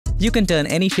You can turn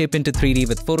any shape into 3D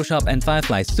with Photoshop and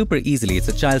Firefly super easily. It's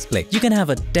a child's play. You can have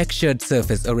a textured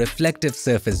surface, a reflective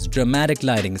surface, dramatic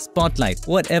lighting, spotlight,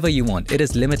 whatever you want. It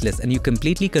is limitless and you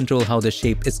completely control how the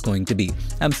shape is going to be.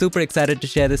 I'm super excited to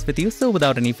share this with you, so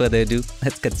without any further ado,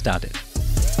 let's get started.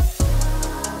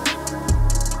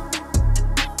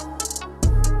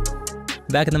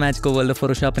 Back in the magical world of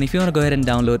Photoshop, and if you want to go ahead and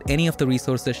download any of the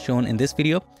resources shown in this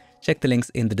video, check the links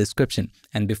in the description.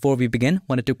 And before we begin,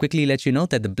 wanted to quickly let you know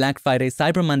that the Black Friday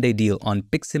Cyber Monday deal on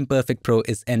PiXimperfect Pro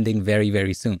is ending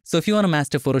very soon. So if you want to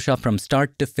master Photoshop from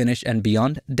start to finish and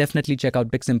beyond, definitely check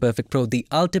out PiXimperfect Pro, the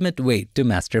ultimate way to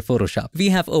master Photoshop. We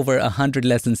have over 100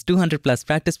 lessons, 200 plus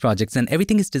practice projects, and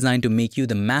everything is designed to make you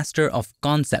the master of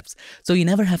concepts. So you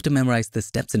never have to memorize the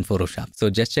steps in Photoshop. So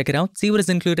just check it out, see what is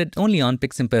included only on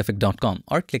PiXimperfect.com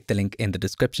or click the link in the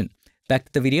description. Back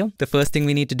to the video, the first thing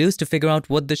we need to do is to figure out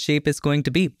what the shape is going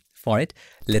to be. For it,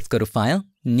 let's go to File,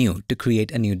 New to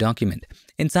create a new document.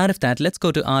 Inside of that, let's go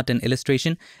to Art and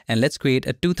Illustration and let's create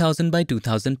a 2000 by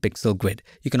 2000 pixel grid.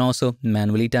 You can also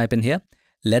manually type in here.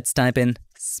 Let's type in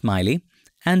Smiley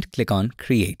and click on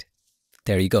Create.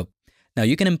 There you go. Now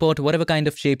you can import whatever kind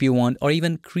of shape you want or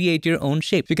even create your own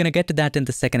shape. We're going to get to that in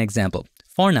the second example.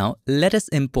 For now, let us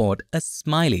import a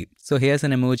smiley. So here's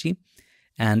an emoji.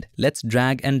 And let's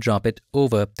drag and drop it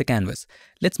over the canvas.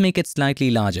 Let's make it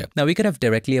slightly larger. Now we could have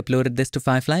directly uploaded this to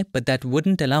Firefly, but that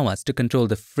wouldn't allow us to control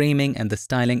the framing and the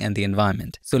styling and the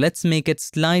environment. So let's make it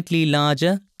slightly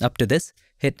larger up to this,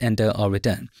 hit enter or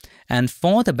return. And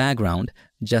for the background,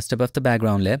 just above the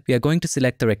background layer, we are going to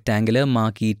select the rectangular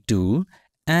marquee tool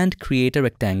and create a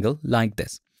rectangle like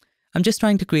this. I'm just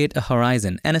trying to create a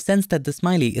horizon and a sense that the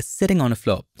smiley is sitting on a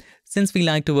floor. Since we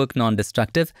like to work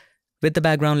non-destructive, with the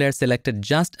background layer selected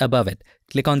just above it,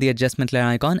 click on the adjustment layer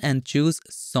icon and choose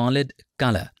solid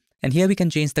color. And here we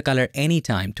can change the color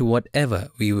anytime to whatever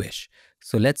we wish.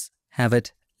 So let's have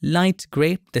it light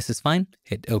gray. This is fine.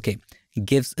 Hit OK.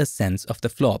 Gives a sense of the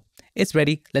floor. It's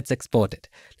ready. Let's export it.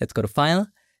 Let's go to File,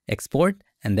 Export,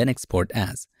 and then Export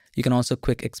As. You can also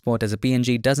quick export as a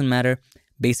PNG. Doesn't matter.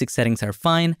 Basic settings are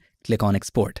fine. Click on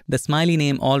Export. The smiley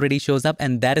name already shows up,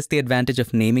 and that is the advantage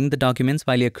of naming the documents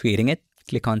while you're creating it.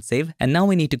 Click on Save. And now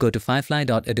we need to go to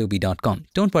firefly.adobe.com.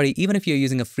 Don't worry, even if you're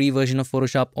using a free version of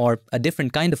Photoshop or a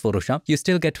different kind of Photoshop, you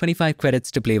still get 25 credits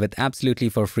to play with absolutely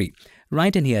for free.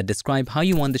 Right in here, describe how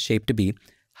you want the shape to be,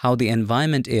 how the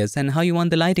environment is, and how you want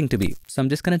the lighting to be. So I'm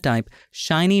just going to type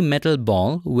shiny metal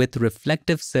ball with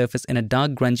reflective surface in a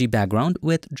dark grungy background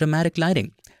with dramatic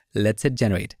lighting. Let's hit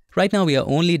Generate. Right now, we are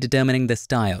only determining the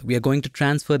style. We are going to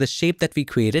transfer the shape that we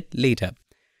created later.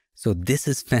 So this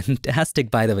is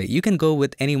fantastic, by the way. You can go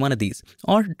with any one of these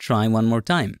or try one more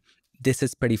time. This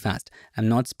is pretty fast. I'm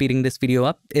not speeding this video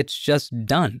up. It's just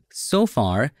done. So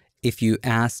far, if you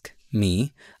ask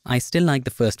me, I still like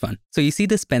the first one. So you see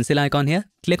this pencil icon here?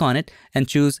 Click on it and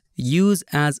choose Use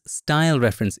as Style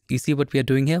Reference. You see what we are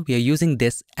doing here? We are using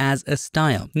this as a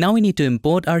style. Now we need to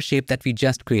import our shape that we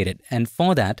just created. And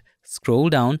for that, scroll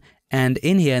down and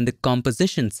in here in the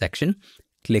Composition section,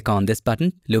 click on this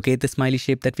button, locate the smiley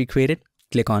shape that we created,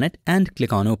 click on it and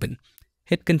click on Open.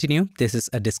 Hit Continue. This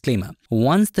is a disclaimer.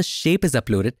 Once the shape is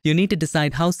uploaded, you need to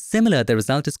decide how similar the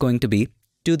result is going to be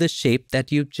to the shape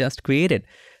that you just created.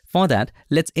 For that,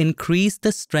 let's increase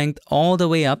the strength all the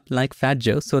way up like Fat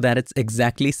Joe so that it's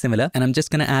exactly similar. And I'm just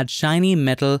going to add shiny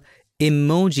metal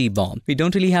emoji ball. We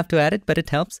don't really have to add it, but it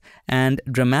helps. And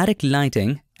dramatic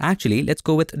lighting. Actually, let's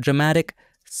go with dramatic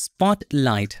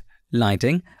spotlight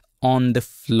lighting on the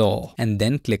floor and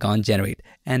then click on Generate.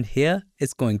 And here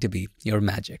is going to be your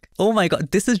magic. Oh my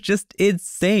God, this is just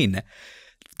insane.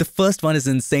 The first one is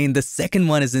insane. The second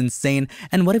one is insane.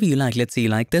 And whatever you like, let's say you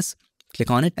like this, click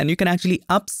on it and you can actually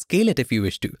upscale it if you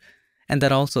wish to. And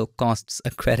that also costs a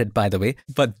credit, by the way.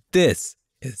 But this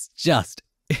is just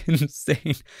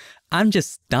insane. I'm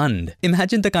just stunned.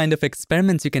 Imagine the kind of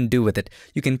experiments you can do with it.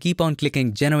 You can keep on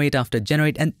clicking generate after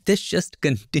generate and this just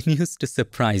continues to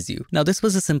surprise you. Now this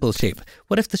was a simple shape.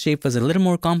 What if the shape was a little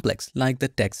more complex, like the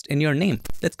text in your name?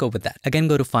 Let's go with that. Again,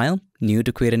 go to File, New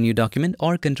to create a new document,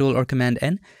 or Control or Command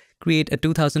N, create a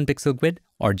 2000 pixel grid,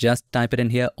 or just type it in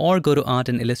here, or go to Art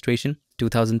and Illustration,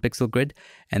 2000 pixel grid,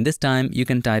 and this time you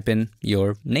can type in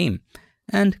your name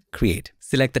and create.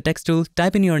 Select the text tool,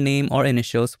 type in your name or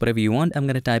initials, whatever you want. I'm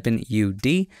going to type in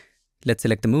UD. Let's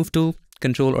select the Move tool,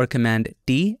 Control or Command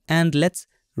T, and let's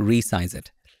resize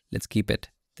it. Let's keep it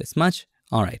this much.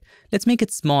 All right, let's make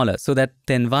it smaller so that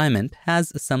the environment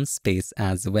has some space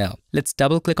as well. Let's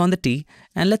double click on the T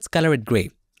and let's color it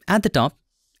gray. At the top,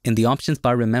 in the options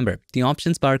bar, remember, the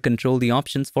options bar control the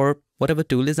options for whatever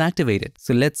tool is activated.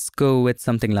 So let's go with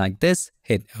something like this,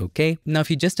 hit OK. Now,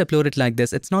 if you just upload it like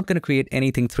this, it's not going to create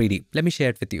anything 3D. Let me share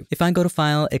it with you. If I go to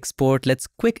File, Export, let's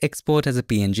quick export as a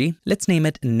PNG. Let's name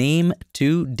it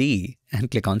Name2D and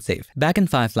click on Save. Back in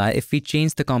Firefly, if we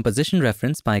change the composition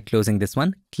reference by closing this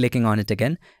one, clicking on it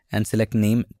again and select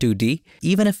Name2D,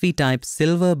 even if we type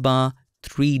silver bar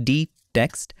 3D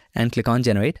text and click on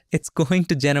generate, it's going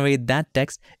to generate that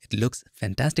text. It looks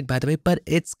fantastic, by the way, but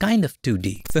it's kind of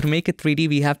 2D. So to make it 3D,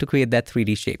 we have to create that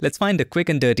 3D shape. Let's find a quick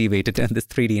and dirty way to turn this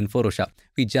 3D in Photoshop.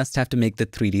 We just have to make the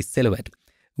 3D silhouette.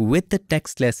 With the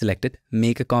text layer selected,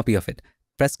 make a copy of it.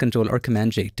 Press Ctrl or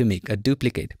Command J to make a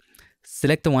duplicate.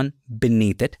 Select the one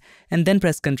beneath it and then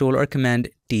press Ctrl or Command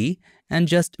T and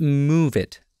just move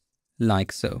it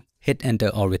like so. Hit Enter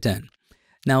or Return.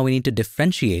 Now we need to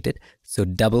differentiate it, so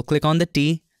double click on the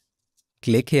T,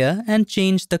 click here and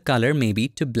change the color maybe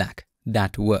to black.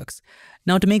 That works.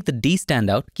 Now to make the D stand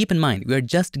out, keep in mind we are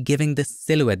just giving the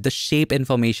silhouette, the shape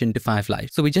information to Firefly.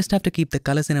 So we just have to keep the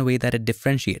colors in a way that it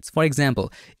differentiates. For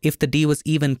example, if the D was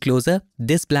even closer,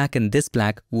 this black and this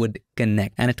black would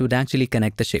connect and it would actually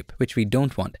connect the shape, which we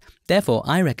don't want. Therefore,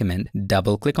 I recommend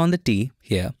double click on the T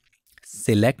here,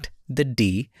 select the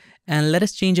D and let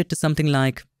us change it to something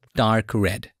like dark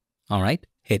red. All right,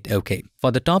 hit OK. For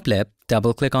the top layer,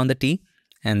 double click on the T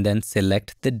and then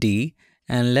select the D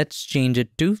and let's change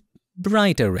it to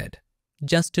brighter red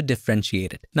just to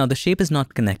differentiate it. Now the shape is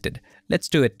not connected. Let's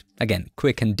do it again,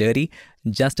 quick and dirty.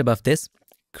 Just above this,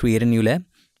 create a new layer,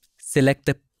 select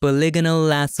the polygonal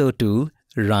lasso tool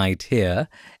right here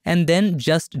and then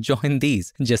just join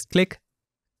these. Just click,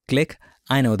 click.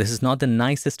 I know this is not the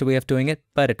nicest way of doing it,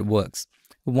 but it works.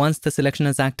 Once the selection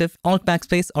is active, Alt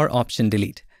Backspace or Option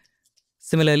Delete.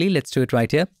 Similarly, let's do it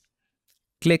right here.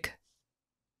 Click,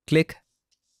 click,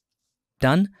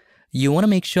 done. You want to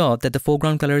make sure that the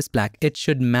foreground color is black. It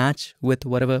should match with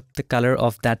whatever the color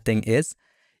of that thing is.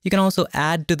 You can also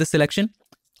add to the selection,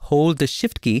 hold the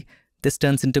Shift key. This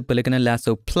turns into Polygonal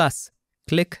Lasso plus,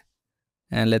 click,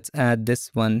 and let's add this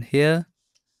one here.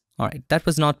 All right, that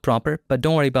was not proper, but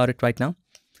don't worry about it right now.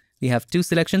 We have two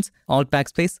selections, Alt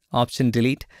Backspace, Option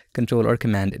Delete, Control or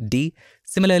Command D.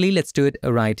 Similarly, let's do it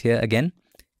right here again.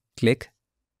 Click,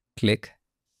 click,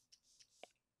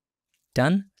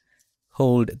 done.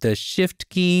 Hold the Shift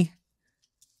key.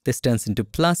 This turns into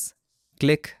plus,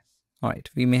 click. All right,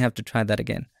 we may have to try that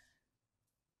again.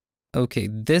 Okay,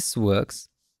 this works.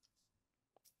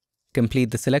 Complete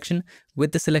the selection.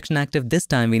 With the selection active this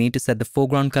time, we need to set the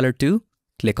foreground color to,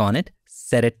 click on it,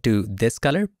 set it to this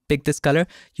color, pick this color.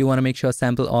 You want to make sure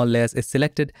Sample All Layers is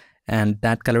selected and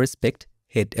that color is picked.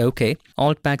 Hit OK.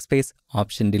 Alt Backspace,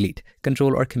 Option Delete,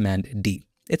 Control or Command D.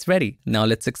 It's ready. Now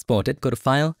let's export it. Go to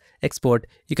File, Export.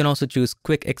 You can also choose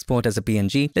Quick Export as a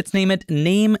PNG. Let's name it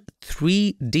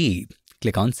Name3D.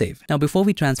 Click on Save. Now before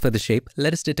we transfer the shape,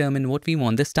 let us determine what we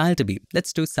want the style to be.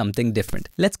 Let's do something different.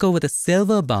 Let's go with a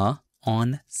silver bar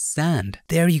on sand.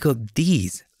 There you go.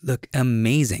 These look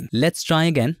amazing. Let's try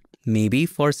again. Maybe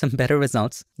for some better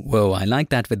results. Whoa, I like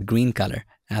that with green color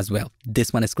as well.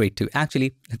 This one is great too.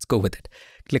 Actually, let's go with it.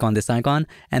 Click on this icon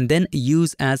and then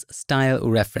use as style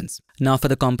reference. Now for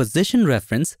the composition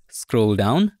reference, scroll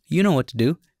down. You know what to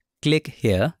do. Click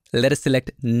here. Let us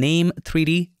select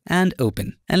Name3D and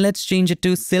open. And let's change it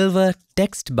to silver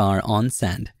text bar on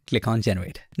sand. Click on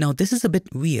generate. Now this is a bit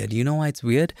weird. You know why it's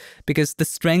weird? Because the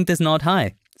strength is not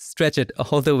high. Stretch it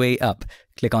all the way up.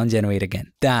 Click on generate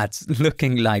again. That's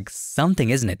looking like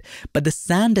something, isn't it? But the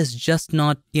sand is just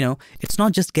not, it's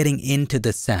not just getting into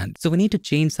the sand. So we need to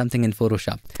change something in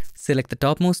Photoshop. Select the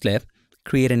topmost layer,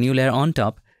 create a new layer on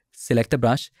top, select the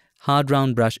brush. Hard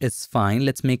round brush is fine.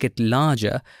 Let's make it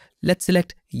larger. Let's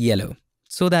select yellow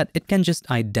so that it can just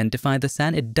identify the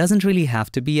sand. It doesn't really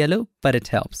have to be yellow, but it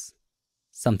helps.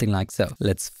 Something like so.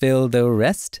 Let's fill the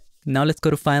rest. Now let's go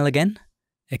to File again.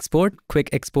 Export, Quick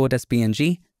Export as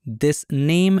PNG. This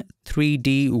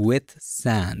Name3D with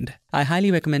sand. I highly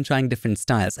recommend trying different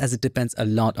styles as it depends a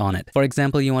lot on it. For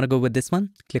example, you want to go with this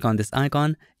one. Click on this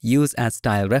icon, use as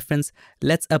style reference.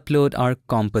 Let's upload our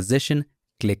composition.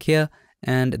 Click here.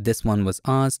 And this one was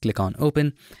ours. Click on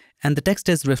open. And the text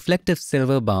is reflective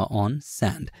silver bar on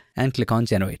sand. And click on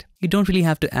generate. You don't really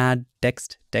have to add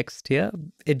text here.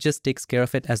 It just takes care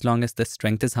of it as long as the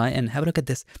strength is high. And have a look at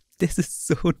this. This is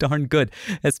so darn good,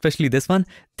 especially this one.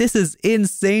 This is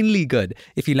insanely good.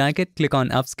 If you like it, click on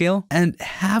upscale and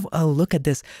have a look at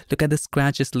this. Look at the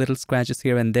scratches, little scratches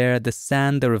here and there, the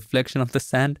sand, the reflection of the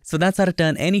sand. So that's how to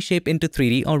turn any shape into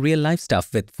 3D or real life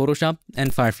stuff with Photoshop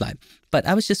and Firefly. But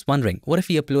I was just wondering, what if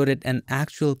we uploaded an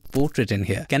actual portrait in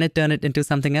here? Can it turn it into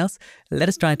something else? Let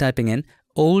us try typing in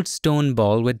old stone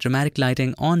ball with dramatic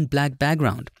lighting on black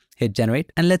background. Hit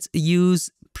generate and let's use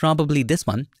probably this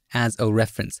one as a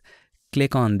reference.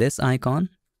 Click on this icon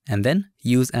and then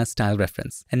use as style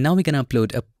reference. And now we can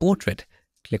upload a portrait.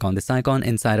 Click on this icon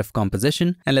inside of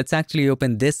composition and let's actually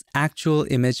open this actual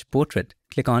image portrait.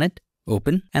 Click on it,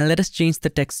 open, and let us change the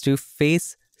text to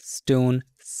face stone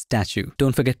statue.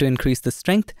 Don't forget to increase the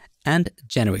strength and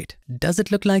generate. Does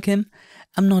it look like him?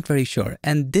 I'm not very sure.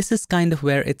 And this is kind of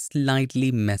where it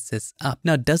slightly messes up.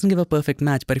 Now, it doesn't give a perfect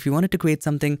match, but if you wanted to create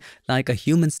something like a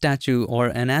human statue or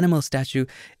an animal statue,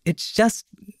 it's just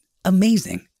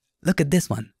amazing. Look at this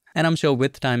one. And I'm sure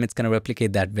with time, it's going to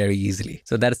replicate that very easily.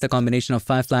 So that is the combination of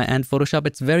Firefly and Photoshop.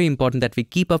 It's very important that we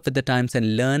keep up with the times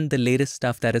and learn the latest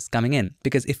stuff that is coming in.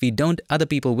 Because if we don't, other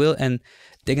people will, and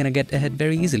they're going to get ahead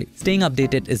very easily. Staying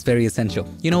updated is very essential.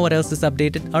 You know what else is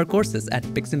updated? Our courses at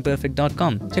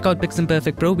PiXimperfect.com. Check out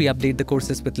PiXimperfect Pro. We update the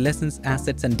courses with lessons,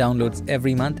 assets, and downloads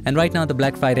every month. And right now, the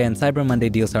Black Friday and Cyber Monday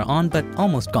deals are on, but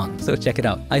almost gone. So check it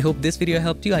out. I hope this video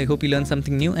helped you. I hope you learned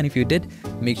something new. And if you did,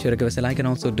 make sure to give us a like, and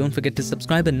also don't forget to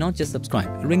subscribe, and not just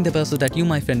subscribe. Ring the bell so that you,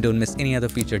 my friend, don't miss any other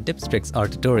future tips, tricks, or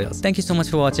tutorials. Thank you so much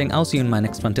for watching. I'll see you in my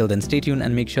next one. Till then, stay tuned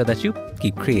and make sure that you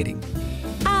keep creating.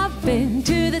 I've been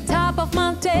to the top of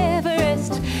Mount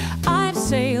Everest. I've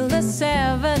sailed the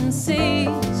 7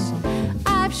 seas.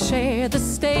 I've shared the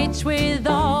stage with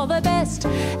all the best.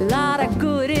 A lot of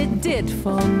good it did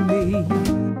for me.